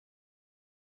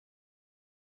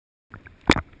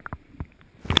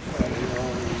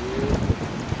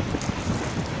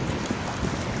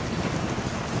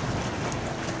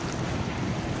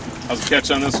How's the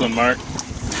catch on this one, Mark?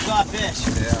 Caught fish.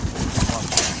 Yeah.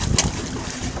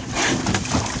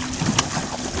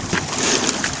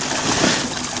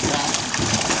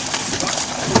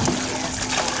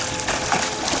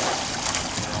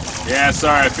 Yeah,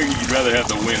 sorry, I figured you'd rather have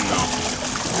the wind though.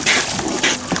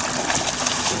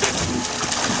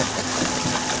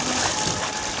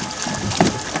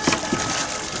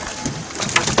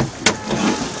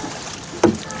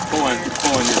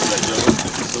 Pulling your leg, Joe.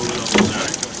 Just a little bit.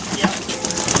 Yep.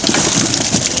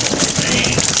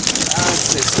 Man.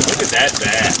 Look at that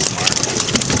bass, Mark.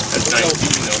 That's 19,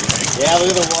 don't you think? Yeah, look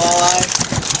at the walleye.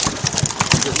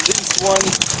 At least one.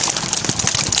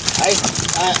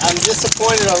 I'm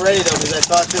disappointed already though, because I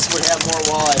thought this would have more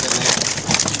walleye than that.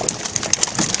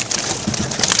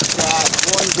 Got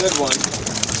one good one.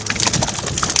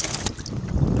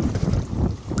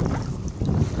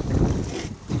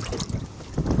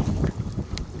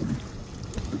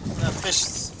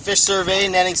 Fish survey,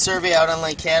 netting survey out on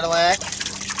Lake Cadillac.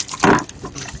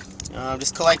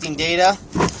 Just collecting data,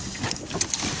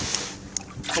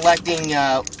 collecting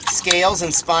scales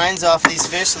and spines off these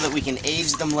fish so that we can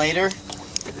age them later.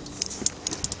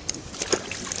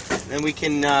 Then we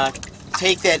can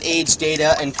take that age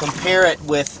data and compare it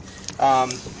with,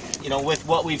 with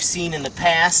what we've seen in the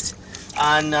past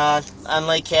on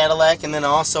Lake Cadillac, and then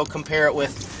also compare it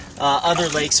with other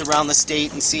lakes around the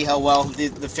state and see how well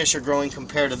the fish are growing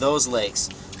compared to those lakes.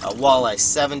 Walleye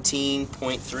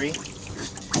 17.3.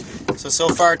 So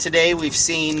far today we've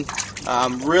seen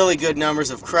really good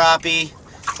numbers of crappie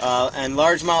and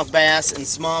largemouth bass and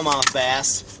smallmouth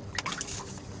bass.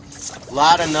 A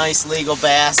lot of nice legal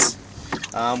bass.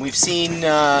 We've seen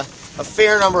a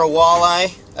fair number of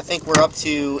walleye. I think we're up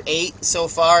to 8 so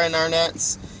far in our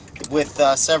nets, with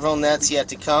several nets yet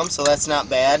to come, so that's not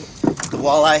bad. The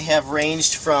walleye have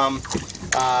ranged from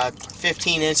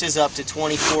 15 inches up to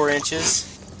 24 inches.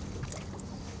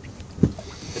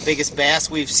 The biggest bass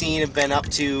we've seen have been up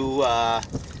to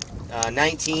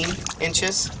 19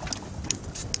 inches.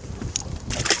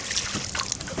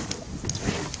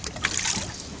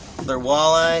 Their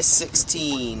walleye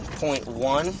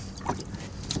 16.1.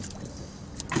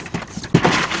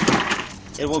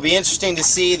 It will be interesting to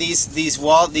see these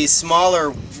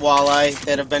smaller walleye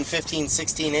that have been 15,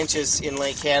 16 inches in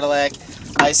Lake Cadillac.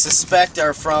 I suspect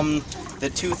are from the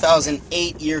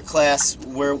 2008 year class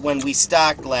when we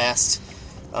stocked last.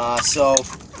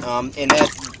 And that,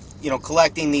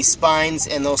 collecting these spines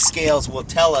and those scales will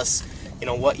tell us,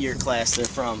 what year class they're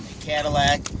from.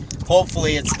 Cadillac.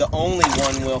 Hopefully it's the only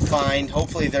one we'll find.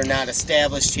 Hopefully they're not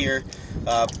established here.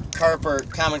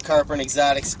 Common carper, and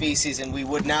exotic species, and we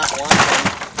would not want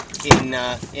them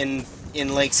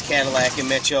in Lakes Cadillac and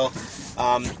Mitchell.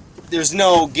 There's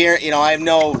no guarantee, I have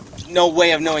no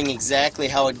way of knowing exactly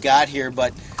how it got here,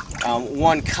 but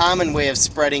one common way of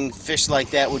spreading fish like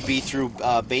that would be through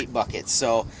bait buckets.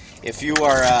 So if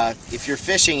you're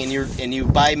fishing and you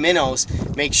buy minnows,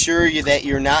 make sure that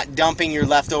you're not dumping your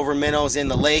leftover minnows in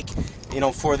the lake,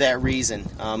 for that reason.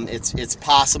 It's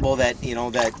possible that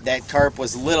that carp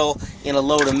was little in a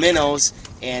load of minnows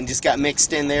and just got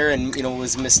mixed in there and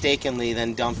was mistakenly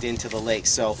then dumped into the lake.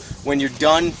 So when you're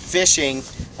done fishing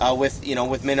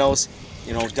with minnows,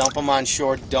 dump them on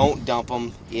shore. Don't dump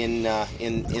them in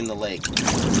the lake.